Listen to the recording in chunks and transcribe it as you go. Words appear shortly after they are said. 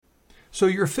So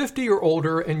you're 50 or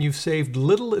older and you've saved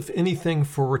little, if anything,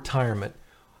 for retirement.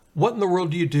 What in the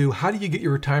world do you do? How do you get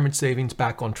your retirement savings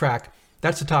back on track?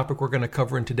 That's the topic we're going to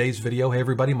cover in today's video. Hey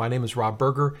everybody, my name is Rob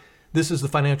Berger. This is the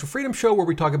Financial Freedom Show where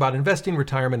we talk about investing,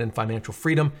 retirement, and financial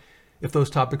freedom. If those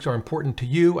topics are important to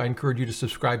you, I encourage you to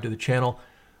subscribe to the channel.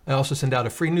 I also send out a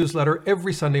free newsletter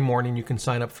every Sunday morning. You can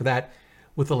sign up for that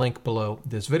with the link below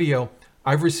this video.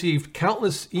 I've received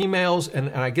countless emails and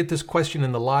I get this question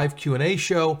in the live Q&A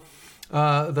show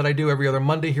that I do every other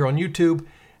Monday here on YouTube.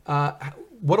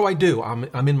 What do I do?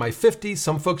 I'm in my 50s.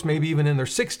 Some folks maybe even in their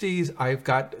 60s. I've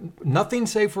got nothing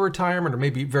saved for retirement or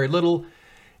maybe very little.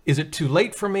 Is it too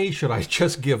late for me? Should I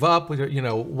just give up?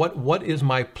 What is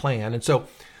my plan? And so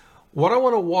what I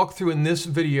want to walk through in this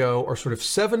video are sort of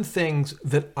 7 things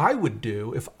that I would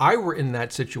do if I were in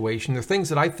that situation. They're things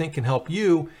that I think can help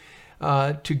you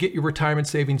to get your retirement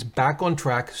savings back on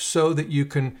track so that you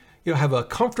can have a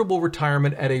comfortable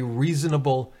retirement at a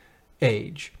reasonable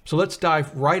age. So let's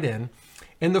dive right in.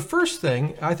 And the first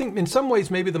thing, I think in some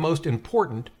ways maybe the most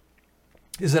important,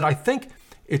 is that I think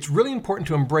it's really important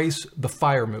to embrace the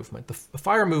FIRE movement. The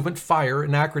FIRE movement, FIRE,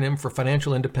 an acronym for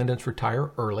Financial Independence, Retire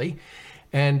Early.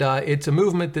 And it's a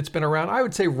movement that's been around, I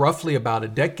would say, roughly about a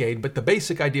decade. But the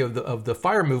basic idea of the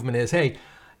FIRE movement is, hey,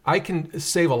 I can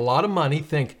save a lot of money,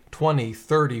 think 20,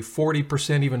 30,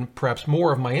 40%, even perhaps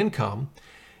more of my income.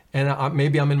 And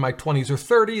maybe I'm in my 20s or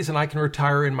 30s and I can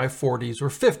retire in my 40s or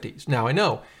 50s. Now, I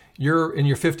know you're in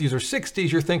your 50s or 60s,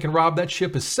 you're thinking, Rob, that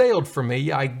ship has sailed for me.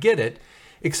 Yeah, I get it.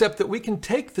 Except that we can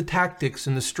take the tactics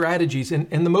and the strategies and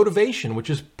the motivation, which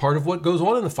is part of what goes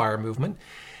on in the FIRE movement,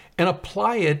 and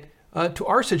apply it to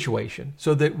our situation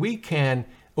so that we can,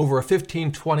 over a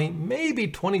 15, 20, maybe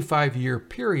 25-year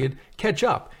period, catch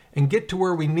up and get to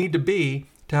where we need to be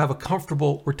to have a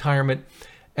comfortable retirement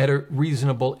at a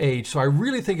reasonable age. So I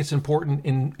really think it's important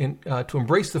to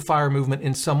embrace the FIRE movement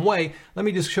in some way. Let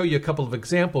me just show you a couple of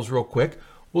examples real quick.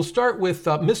 We'll start with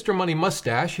Mr. Money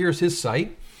Mustache. Here's his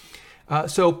site.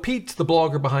 So Pete's the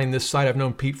blogger behind this site. I've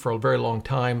known Pete for a very long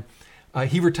time.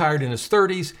 He retired in his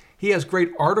 30s. He has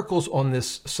great articles on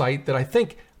this site that I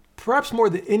think perhaps more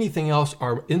than anything else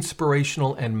are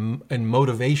inspirational and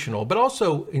motivational, but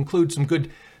also include some good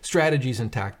strategies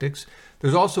and tactics.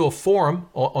 There's also a forum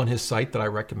on his site that I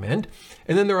recommend.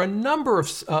 And then there are a number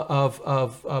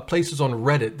of places on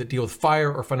Reddit that deal with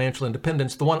FIRE or financial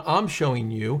independence. The one I'm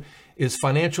showing you is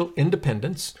Financial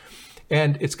Independence,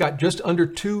 and it's got just under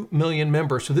 2 million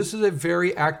members. So this is a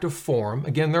very active forum.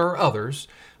 Again, there are others,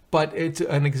 but it's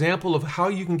an example of how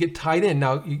you can get tied in.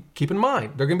 Now, you keep in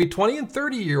mind, there are going to be 20 and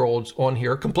 30-year-olds on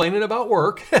here complaining about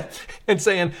work and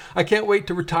saying, I can't wait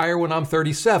to retire when I'm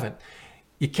 37.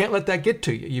 You can't let that get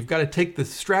to you. You've got to take the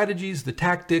strategies, the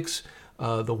tactics,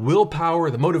 the willpower,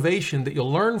 the motivation that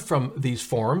you'll learn from these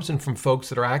forums and from folks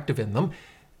that are active in them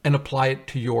and apply it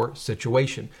to your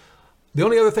situation. The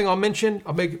only other thing I'll mention,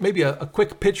 I'll make maybe a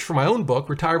quick pitch for my own book,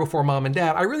 Retire Before Mom and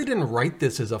Dad. I really didn't write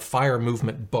this as a FIRE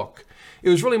movement book. It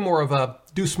was really more of a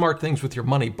do smart things with your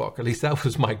money book. At least that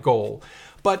was my goal.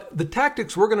 But the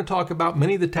tactics we're going to talk about,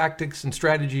 many of the tactics and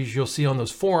strategies you'll see on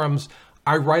those forums,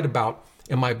 I write about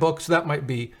in my book, so that might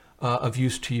be of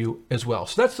use to you as well.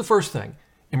 So that's the first thing.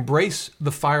 Embrace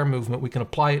the FIRE movement. We can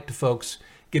apply it to folks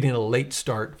getting a late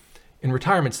start in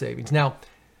retirement savings. Now,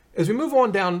 as we move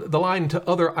on down the line to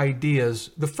other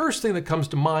ideas, the first thing that comes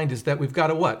to mind is that we've got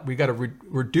to what? We've got to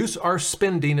reduce our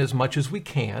spending as much as we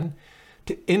can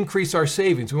to increase our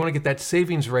savings. We want to get that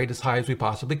savings rate as high as we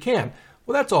possibly can.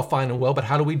 Well, that's all fine and well, but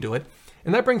how do we do it?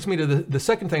 And that brings me to the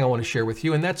second thing I want to share with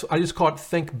you, and that's, I just call it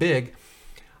think big.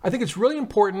 I think it's really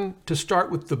important to start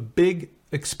with the big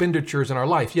expenditures in our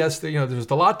life. Yes, there's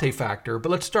the latte factor, but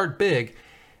let's start big.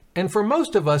 And for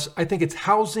most of us, I think it's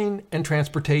housing and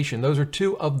transportation. Those are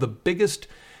 2 of the biggest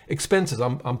expenses.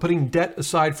 I'm putting debt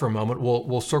aside for a moment.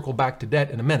 We'll circle back to debt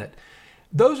in a minute.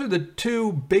 Those are the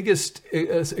 2 biggest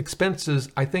expenses,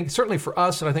 I think, certainly for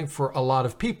us and I think for a lot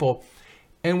of people.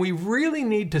 And we really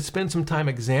need to spend some time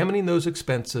examining those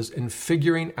expenses and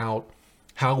figuring out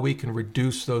how we can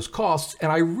reduce those costs.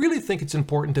 And I really think it's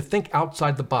important to think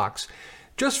outside the box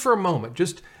just for a moment.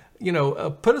 Just,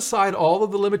 put aside all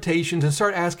of the limitations and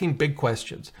start asking big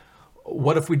questions.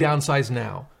 What if we downsize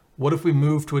now? What if we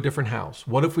move to a different house?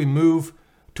 What if we move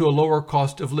to a lower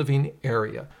cost of living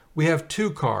area? We have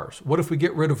 2 cars. What if we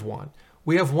get rid of one?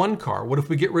 We have 1 car. What if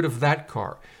we get rid of that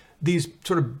car? These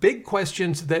sort of big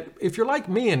questions that, if you're like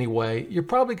me anyway, you're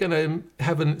probably going to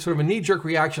have a sort of a knee-jerk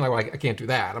reaction like, well, I can't do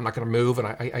that. I'm not going to move, and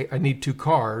I need 2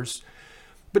 cars.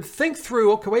 But think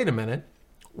through, okay, wait a minute.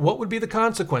 What would be the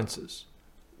consequences?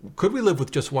 Could we live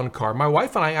with just 1 car? My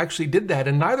wife and I actually did that,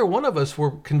 and neither one of us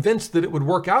were convinced that it would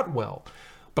work out well.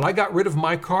 But I got rid of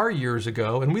my car years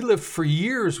ago, and we lived for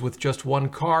years with just one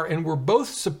car, and we're both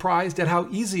surprised at how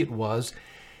easy it was,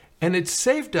 and it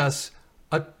saved us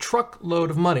a truckload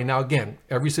of money. Now again,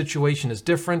 every situation is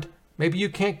different. Maybe you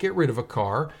can't get rid of a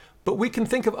car, but we can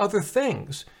think of other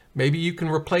things. Maybe you can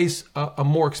replace a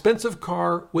more expensive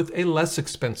car with a less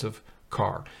expensive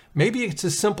car. Maybe it's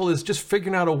as simple as just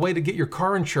figuring out a way to get your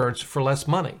car insurance for less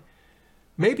money.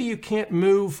 Maybe you can't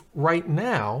move right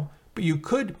now, but you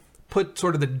could put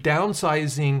sort of the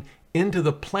downsizing into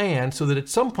the plan so that at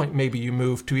some point maybe you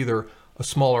move to either a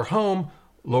smaller home,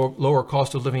 lower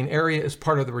cost of living area as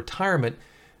part of the retirement.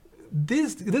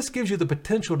 This gives you the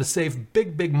potential to save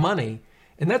big money.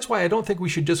 And that's why I don't think we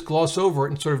should just gloss over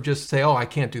it and sort of just say, oh, I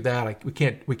can't do that. We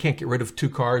can't get rid of 2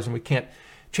 cars and we can't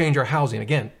change our housing.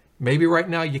 Again, maybe right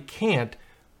now you can't,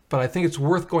 but I think it's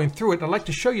worth going through it. And I'd like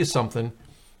to show you something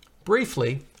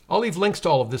briefly. I'll leave links to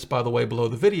all of this, by the way, below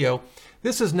the video.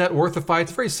 This is Net Worthify.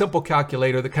 It's a very simple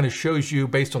calculator that kind of shows you,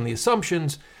 based on the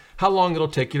assumptions, how long it'll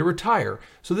take you to retire.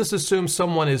 So this assumes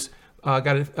someone is got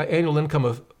an annual income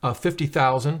of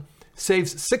 $50,000,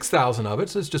 saves $6,000 of it,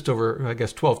 so it's just over, I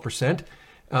guess, 12%.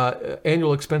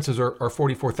 Annual expenses are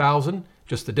 $44,000,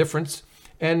 just the difference.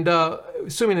 And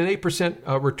assuming an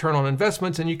 8% return on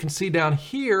investments, and you can see down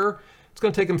here, it's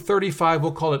going to take them 35,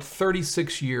 we'll call it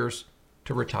 36 years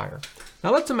to retire.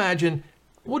 Now let's imagine,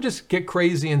 we'll just get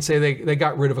crazy and say they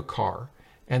got rid of a car,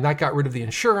 and that got rid of the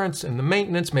insurance and the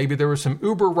maintenance. Maybe there were some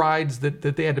Uber rides that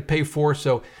they had to pay for,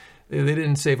 so they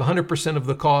didn't save 100% of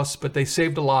the costs, but they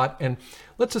saved a lot. And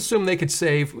let's assume they could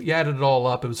save, you added it all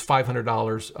up, it was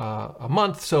 $500 a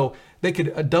month, so they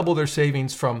could double their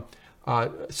savings from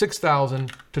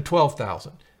 $6,000 to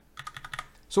 $12,000.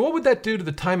 So what would that do to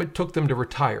the time it took them to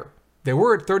retire? They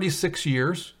were at 36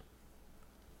 years.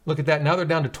 Look at that, now they're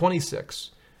down to 26.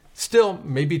 Still,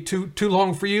 maybe too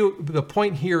long for you. The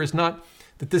point here is not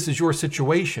that this is your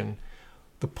situation.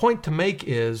 The point to make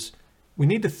is we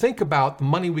need to think about the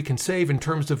money we can save in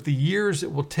terms of the years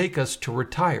it will take us to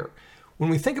retire.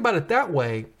 When we think about it that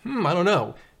way, I don't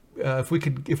know. If we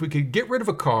could get rid of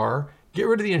a car, get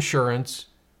rid of the insurance,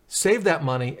 save that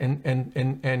money,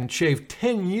 and shave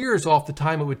 10 years off the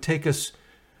time it would take us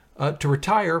to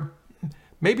retire,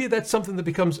 maybe that's something that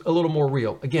becomes a little more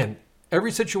real. Again,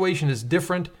 every situation is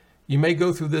different. You may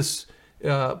go through this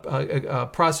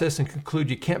process and conclude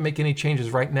you can't make any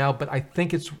changes right now, but I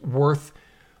think it's worth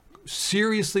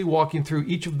seriously walking through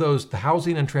each of those, the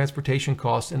housing and transportation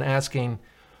costs, and asking,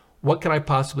 what can I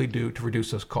possibly do to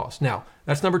reduce those costs? Now,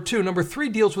 that's number 2. Number 3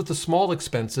 deals with the small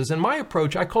expenses. And my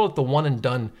approach, I call it the one and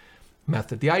done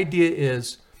method. The idea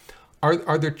is,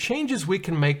 are there changes we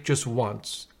can make just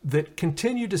once that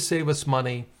continue to save us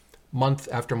money month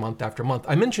after month after month?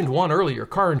 I mentioned one earlier,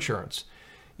 car insurance.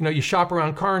 You know, you shop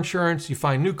around car insurance, you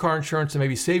find new car insurance that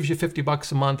maybe saves you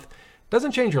 $50 a month.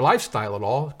 Doesn't change your lifestyle at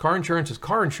all. Car insurance is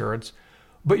car insurance,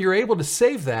 but you're able to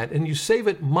save that, and you save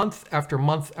it month after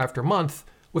month after month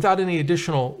without any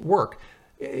additional work.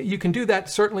 You can do that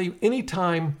certainly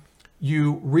anytime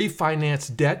you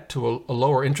refinance debt to a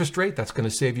lower interest rate. That's going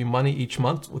to save you money each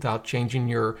month without changing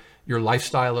your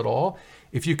lifestyle at all.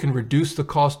 If you can reduce the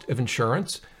cost of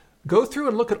insurance, go through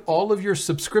and look at all of your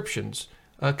subscriptions,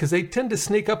 because they tend to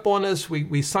sneak up on us.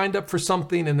 We signed up for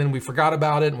something and then we forgot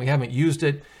about it and we haven't used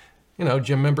it. You know,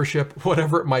 gym membership,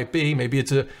 whatever it might be. Maybe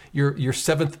it's your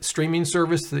 7th streaming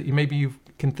service that you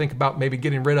can think about maybe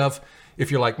getting rid of, if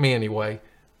you're like me anyway.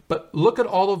 But look at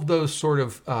all of those sort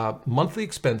of monthly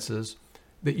expenses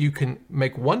that you can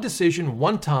make one decision,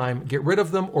 one time, get rid of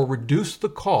them or reduce the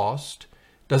cost.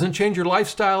 Doesn't change your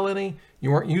lifestyle any.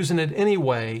 You aren't using it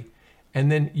anyway.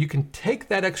 And then you can take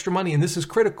that extra money, and this is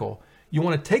critical. You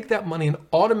want to take that money and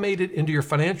automate it into your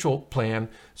financial plan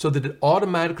so that it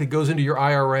automatically goes into your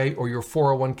IRA or your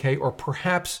 401k, or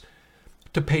perhaps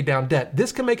to pay down debt.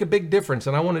 This can make a big difference,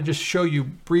 and I want to just show you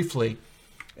briefly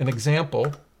an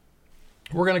example.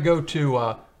 We're going to go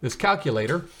to this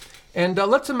calculator, and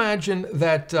let's imagine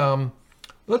that,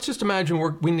 let's just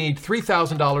imagine we need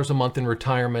 $3,000 a month in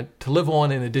retirement to live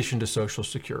on in addition to Social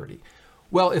Security.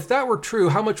 Well, if that were true,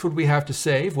 how much would we have to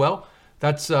save? Well,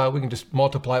 that's we can just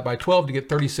multiply it by 12 to get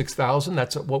 36,000.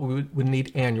 That's what we would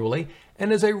need annually.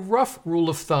 And as a rough rule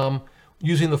of thumb,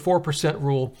 using the 4%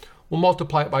 rule, we'll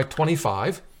multiply it by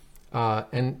 25.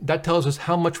 And that tells us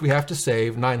how much we have to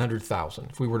save, $900,000.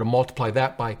 If we were to multiply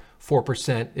that by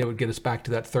 4%, it would get us back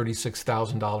to that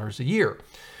 $36,000 a year.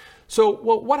 So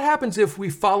what happens if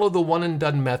we follow the one and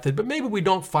done method, but maybe we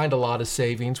don't find a lot of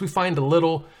savings? We find a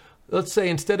little. Let's say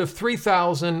instead of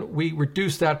 $3,000, we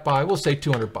reduce that by, we'll say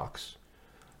 $200.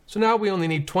 So now we only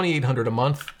need $2,800 a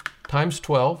month times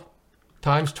 12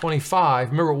 times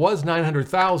 25. Remember, it was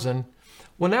 $900,000.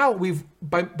 Well, now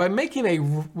by making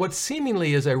what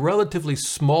seemingly is a relatively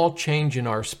small change in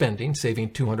our spending,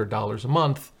 saving $200 a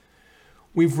month,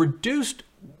 we've reduced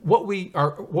what we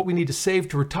need to save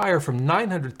to retire from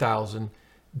 $900,000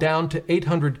 down to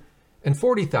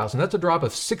 $840,000. That's a drop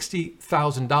of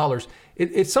 $60,000.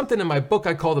 It's something in my book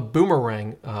I call the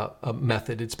boomerang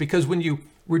method. It's because when you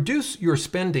reduce your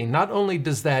spending, not only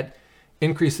does that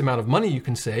increase the amount of money you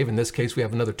can save. In this case, we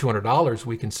have another $200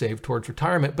 we can save towards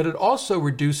retirement, but it also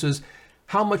reduces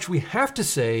how much we have to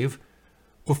save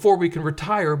before we can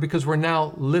retire because we're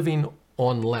now living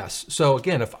on less. So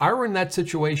again, if I were in that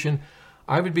situation,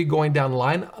 I would be going down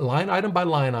line item by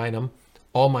line item,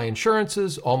 all my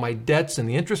insurances, all my debts and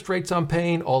the interest rates I'm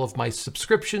paying, all of my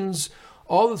subscriptions,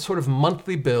 all the sort of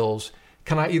monthly bills.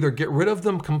 Can I either get rid of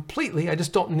them completely, I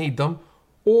just don't need them,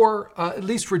 or at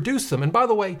least reduce them? And by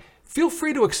the way, feel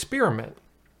free to experiment.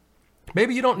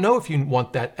 Maybe you don't know if you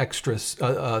want that extra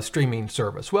streaming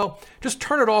service. Well, just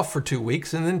turn it off for 2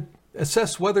 weeks and then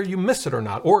assess whether you miss it or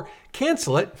not, or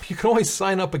cancel it. You can always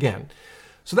sign up again.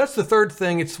 So that's the third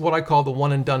thing. It's what I call the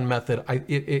one and done method.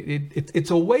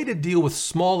 It's a way to deal with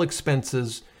small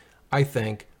expenses, I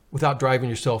think, without driving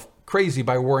yourself crazy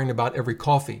by worrying about every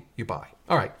coffee you buy.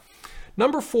 All right.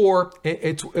 Number 4,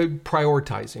 it's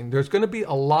prioritizing. There's going to be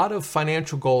a lot of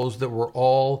financial goals that we're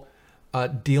all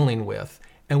dealing with,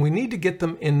 and we need to get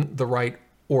them in the right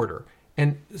order.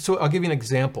 And so I'll give you an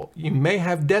example. You may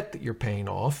have debt that you're paying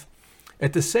off.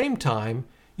 At the same time,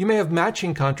 you may have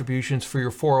matching contributions for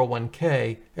your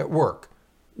 401k at work.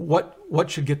 What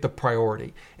should get the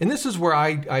priority? And this is where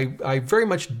I very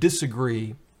much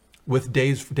disagree with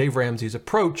Dave Ramsey's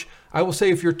approach. I will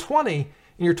say if you're 20,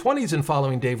 in your 20s and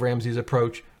following Dave Ramsey's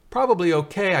approach, probably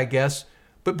okay, I guess.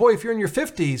 But boy, if you're in your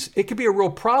 50s, it could be a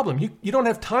real problem. You don't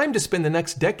have time to spend the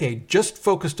next decade just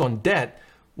focused on debt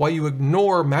while you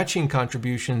ignore matching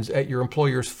contributions at your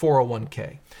employer's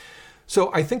 401k.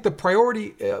 So I think the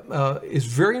priority is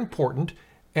very important.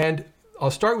 And I'll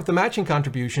start with the matching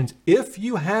contributions. If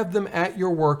you have them at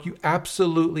your work, you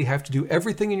absolutely have to do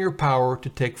everything in your power to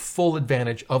take full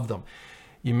advantage of them.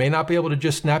 You may not be able to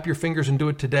just snap your fingers and do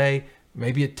it today.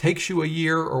 Maybe it takes you a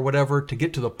year or whatever to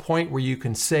get to the point where you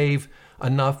can save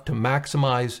enough to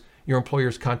maximize your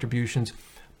employer's contributions,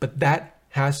 but that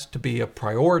has to be a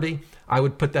priority. I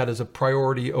would put that as a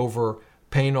priority over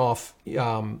paying off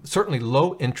certainly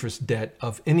low interest debt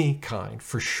of any kind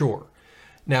for sure.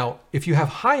 Now, if you have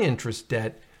high interest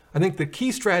debt, I think the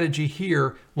key strategy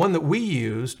here, one that we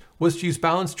used, was to use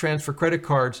balance transfer credit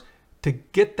cards to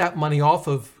get that money off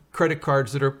of credit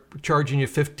cards that are charging you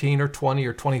 15 or 20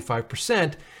 or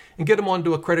 25% and get them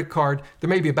onto a credit card. There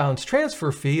may be a balance transfer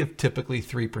fee of typically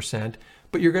 3%,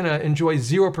 but you're going to enjoy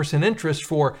 0% interest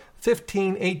for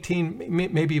 15, 18,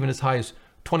 maybe even as high as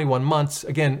 21 months.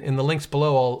 Again, in the links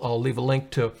below, I'll leave a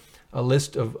link to a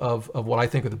list of what I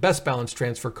think are the best balance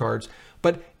transfer cards.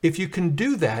 But if you can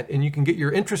do that and you can get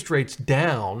your interest rates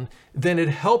down, then it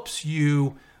helps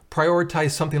you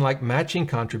prioritize something like matching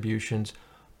contributions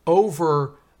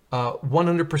over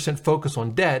 100% focus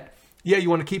on debt. Yeah,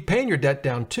 you want to keep paying your debt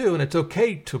down too, and it's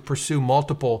okay to pursue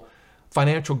multiple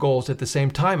financial goals at the same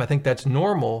time. I think that's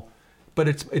normal, but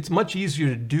it's much easier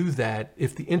to do that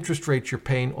if the interest rates you're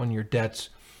paying on your debts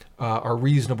are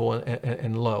reasonable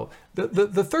and low.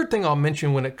 The third thing I'll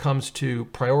mention when it comes to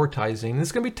prioritizing, and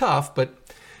it's going to be tough, but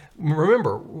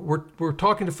remember, we're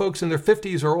talking to folks in their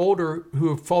 50s or older who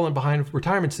have fallen behind with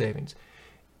retirement savings.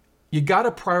 You got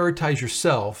to prioritize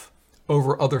yourself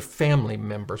over other family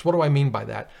members. What do I mean by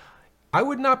that? I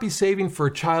would not be saving for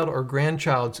a child or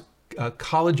grandchild's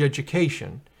college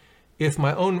education if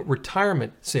my own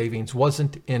retirement savings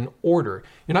wasn't in order.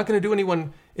 You're not going to do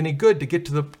anyone any good to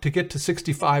get to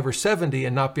 65 or 70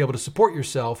 and not be able to support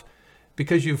yourself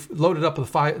because you've loaded up the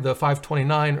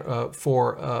 529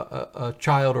 for a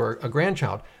child or a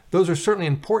grandchild. Those are certainly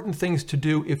important things to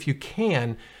do if you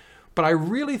can, but I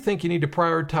really think you need to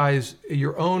prioritize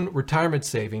your own retirement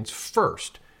savings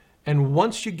first. And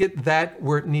once you get that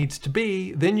where it needs to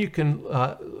be, then you can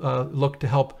look to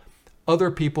help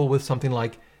other people with something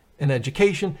like an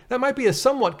education. That might be a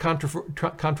somewhat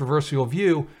controversial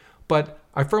view, but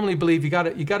I firmly believe you got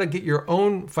to get your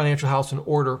own financial house in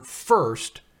order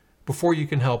first before you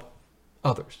can help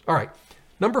others. All right,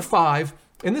 number 5,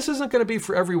 and this isn't going to be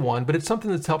for everyone, but it's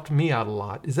something that's helped me out a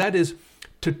lot, is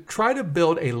to try to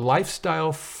build a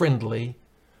lifestyle-friendly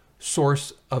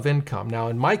source of income. Now,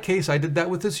 in my case, I did that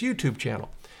with this YouTube channel.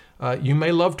 You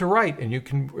may love to write, and you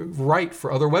can write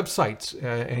for other websites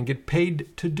and get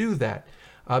paid to do that.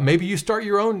 Maybe you start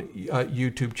your own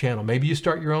YouTube channel. Maybe you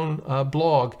start your own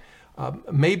blog.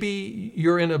 Maybe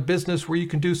you're in a business where you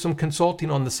can do some consulting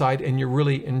on the side and you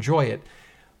really enjoy it.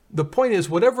 the point is,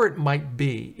 whatever it might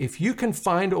be, if you can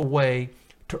find a way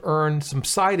to earn some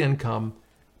side income,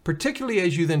 particularly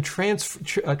as you then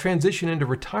transition into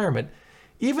retirement,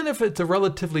 even if it's a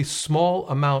relatively small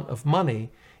amount of money,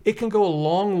 it can go a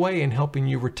long way in helping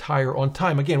you retire on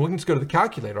time. Again, we can just go to the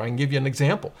calculator. I can give you an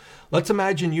example. Let's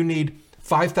imagine you need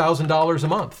 $5,000 a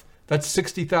month. That's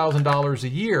 $60,000 a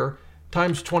year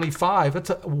times 25. That's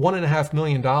 $1.5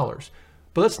 million.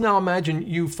 But let's now imagine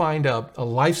you find a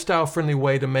lifestyle-friendly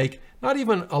way to make not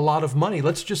even a lot of money.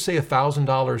 Let's just say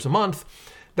 $1,000 a month.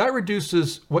 That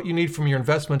reduces what you need from your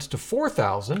investments to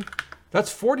 $4,000.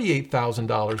 That's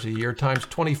 $48,000 a year times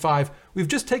 25. We've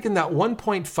just taken that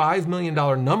 $1.5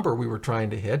 million number we were trying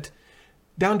to hit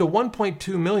down to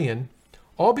 $1.2 million,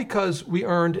 all because we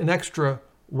earned an extra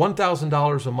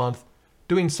 $1,000 a month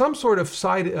doing some sort of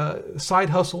side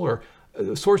hustle or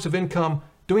source of income,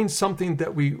 doing something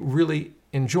that we really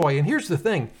enjoy. And here's the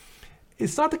thing.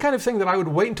 It's not the kind of thing that I would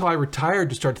wait until I retired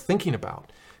to start thinking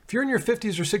about. If you're in your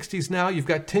 50s or 60s now, you've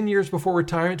got 10 years before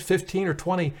retirement, 15 or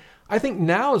 20, I think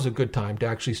now is a good time to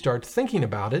actually start thinking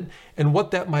about it and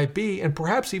what that might be, and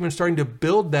perhaps even starting to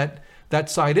build that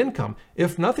side income.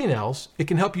 If nothing else, it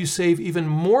can help you save even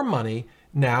more money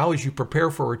now as you prepare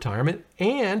for retirement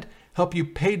and help you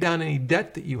pay down any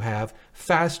debt that you have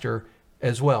faster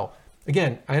as well.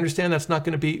 Again, I understand that's not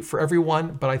going to be for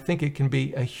everyone, but I think it can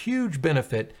be a huge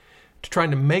benefit to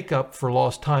trying to make up for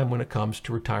lost time when it comes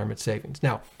to retirement savings.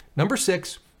 Now, number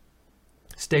 6,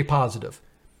 stay positive.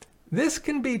 This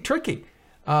can be tricky.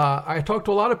 I talk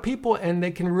to a lot of people and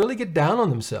they can really get down on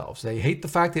themselves. They hate the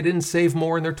fact they didn't save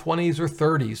more in their 20s or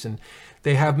 30s, and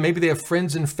maybe they have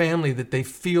friends and family that they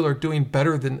feel are doing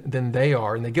better than they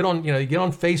are. And they get on, you get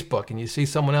on Facebook and you see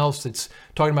someone else that's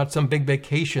talking about some big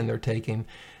vacation they're taking,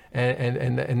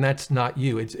 and that's not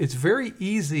you. It's very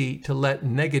easy to let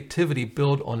negativity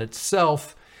build on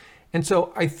itself. And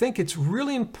so I think it's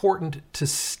really important to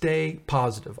stay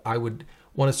positive. I would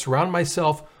want to surround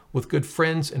myself with good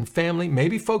friends and family,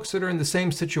 maybe folks that are in the same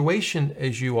situation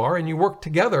as you are, and you work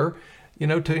together,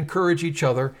 to encourage each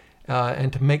other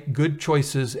and to make good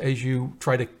choices as you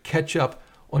try to catch up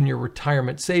on your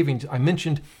retirement savings. I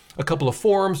mentioned a couple of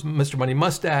forums, Mr. Money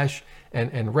Mustache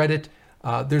and Reddit.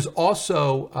 There's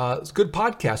also a good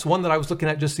podcast. One that I was looking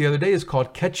at just the other day is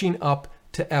called Catching Up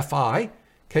to FI.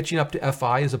 Catching Up to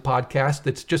FI is a podcast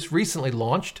that's just recently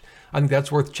launched. I think that's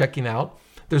worth checking out.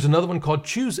 There's another one called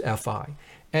Choose FI.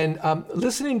 And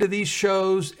listening to these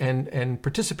shows and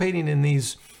participating in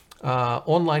these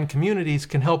online communities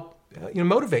can help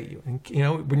motivate you.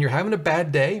 And, when you're having a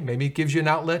bad day, maybe it gives you an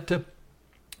outlet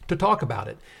to talk about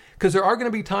it. Because there are going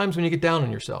to be times when you get down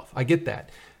on yourself. I get that.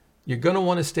 You're going to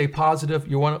want to stay positive.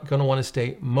 You're going to want to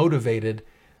stay motivated.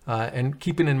 And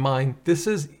keeping in mind, this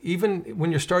is, even when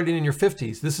you're starting in your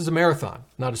 50s, this is a marathon,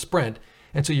 not a sprint.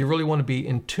 And so you really want to be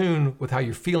in tune with how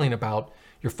you're feeling about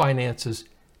your finances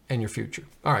and your future.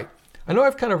 All right. I know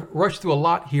I've kind of rushed through a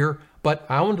lot here, but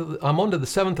I'm on to the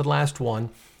 7th and last one.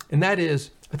 And that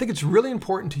is, I think it's really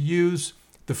important to use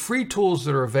the free tools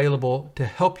that are available to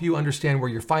help you understand where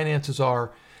your finances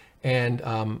are and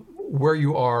where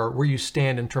you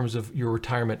stand in terms of your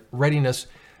retirement readiness.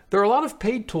 There are a lot of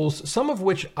paid tools, some of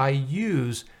which I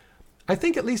use. I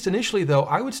think at least initially, though,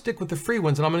 I would stick with the free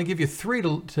ones, and I'm going to give you 3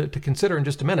 to consider in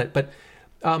just a minute. But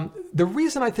the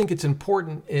reason I think it's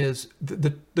important is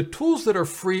the tools that are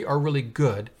free are really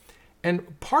good.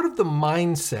 And part of the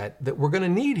mindset that we're going to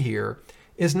need here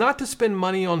is not to spend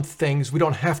money on things we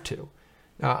don't have to.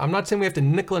 Now, I'm not saying we have to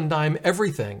nickel and dime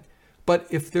everything, but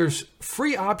if there's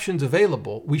free options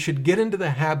available, we should get into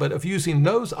the habit of using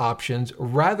those options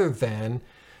rather than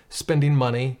spending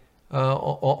money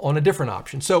on a different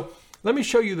option. So let me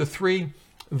show you the 3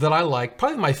 that I like.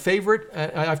 Probably my favorite,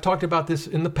 I've talked about this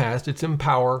in the past, it's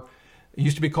Empower. It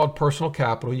used to be called Personal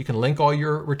Capital. You can link all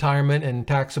your retirement and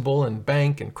taxable and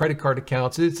bank and credit card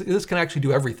accounts. This can actually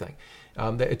do everything.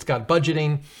 It's got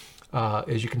budgeting,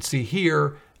 as you can see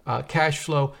here, cash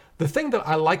flow. The thing that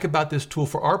I like about this tool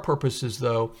for our purposes,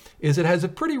 though, is it has a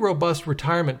pretty robust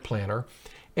retirement planner.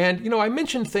 And, I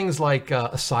mentioned things like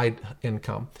a side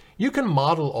income. You can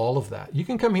model all of that. You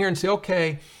can come here and say,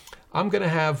 okay, I'm going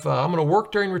to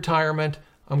work during retirement.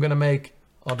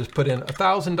 I'll just put in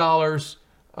 $1,000.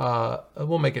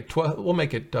 We'll make it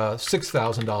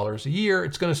 $6,000 a year.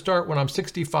 It's going to start when I'm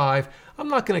 65. I'm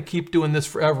not going to keep doing this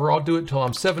forever. I'll do it until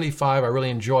I'm 75. I really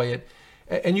enjoy it.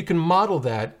 And you can model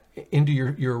that into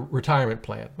your retirement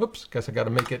plan. Whoops, guess I got to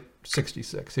make it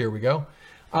 66. Here we go.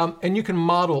 And you can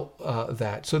model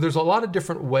that. So there's a lot of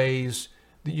different ways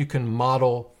that you can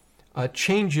model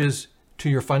changes to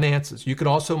your finances. You can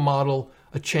also model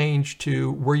a change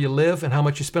to where you live and how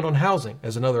much you spend on housing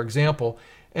as another example.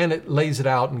 and it lays it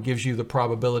out and gives you the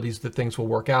probabilities that things will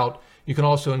work out. You can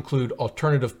also include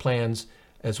alternative plans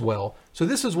as well. So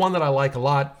this is one that I like a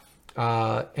lot,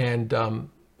 and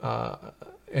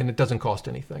it doesn't cost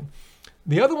anything.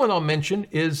 The other one I'll mention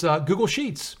is Google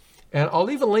Sheets. And I'll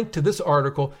leave a link to this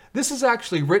article. This is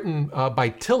actually written by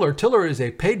Tiller. Tiller is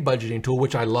a paid budgeting tool,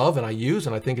 which I love and I use,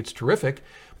 and I think it's terrific,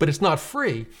 but it's not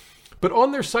free. But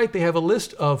on their site, they have a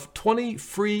list of 20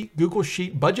 free Google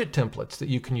Sheet budget templates that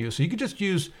you can use. So you could just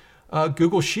use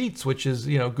Google Sheets, which is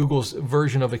Google's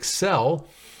version of Excel,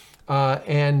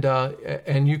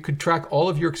 and you could track all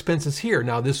of your expenses here.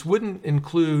 Now, this wouldn't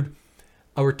include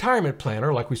a retirement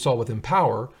planner like we saw with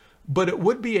Empower, but it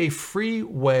would be a free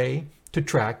way to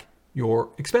track your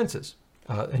expenses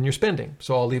and your spending.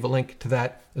 So I'll leave a link to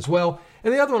that as well.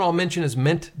 And the other one I'll mention is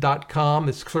mint.com.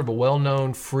 It's sort of a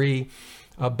well-known free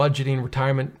budgeting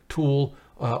retirement tool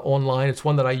online. It's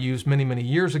one that I used many, many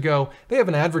years ago. They have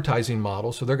an advertising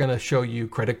model, so they're going to show you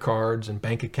credit cards and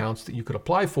bank accounts that you could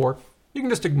apply for. You can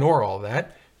just ignore all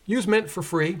that. Use Mint for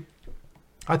free.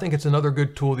 I think it's another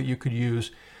good tool that you could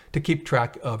use to keep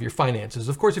track of your finances.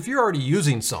 Of course, if you're already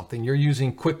using something, you're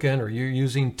using Quicken or you're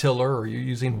using Tiller or you're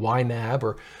using YNAB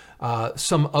or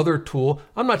some other tool,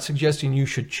 I'm not suggesting you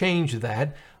should change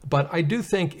that, but I do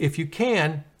think if you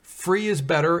can, free is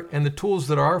better, and the tools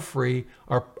that are free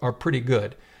are pretty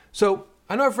good. So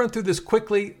I know I've run through this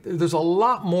quickly. There's a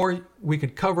lot more we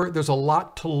could cover. There's a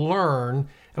lot to learn,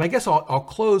 and I guess I'll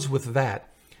close with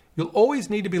that. You'll always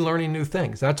need to be learning new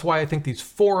things. That's why I think these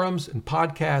forums and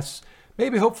podcasts,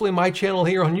 maybe hopefully my channel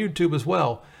here on YouTube as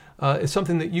well, is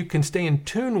something that you can stay in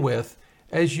tune with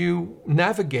as you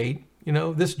navigate,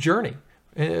 this journey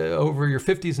over your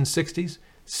 50s and 60s,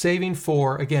 saving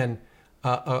for, again,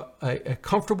 a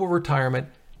comfortable retirement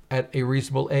at a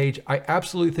reasonable age. I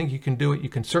absolutely think you can do it. You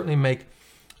can certainly make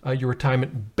your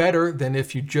retirement better than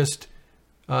if you just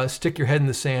stick your head in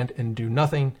the sand and do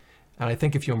nothing. And I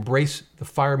think if you embrace the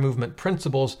FIRE movement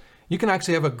principles, you can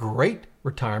actually have a great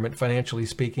retirement, financially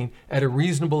speaking, at a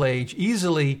reasonable age,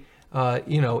 easily,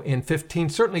 in 15,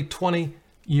 certainly 20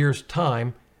 years'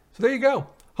 time. So there you go.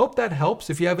 Hope that helps.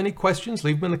 If you have any questions,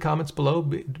 leave them in the comments below.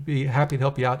 Be happy to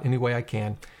help you out any way I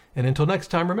can. And until next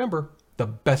time, remember, the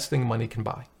best thing money can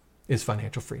buy is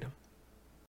financial freedom.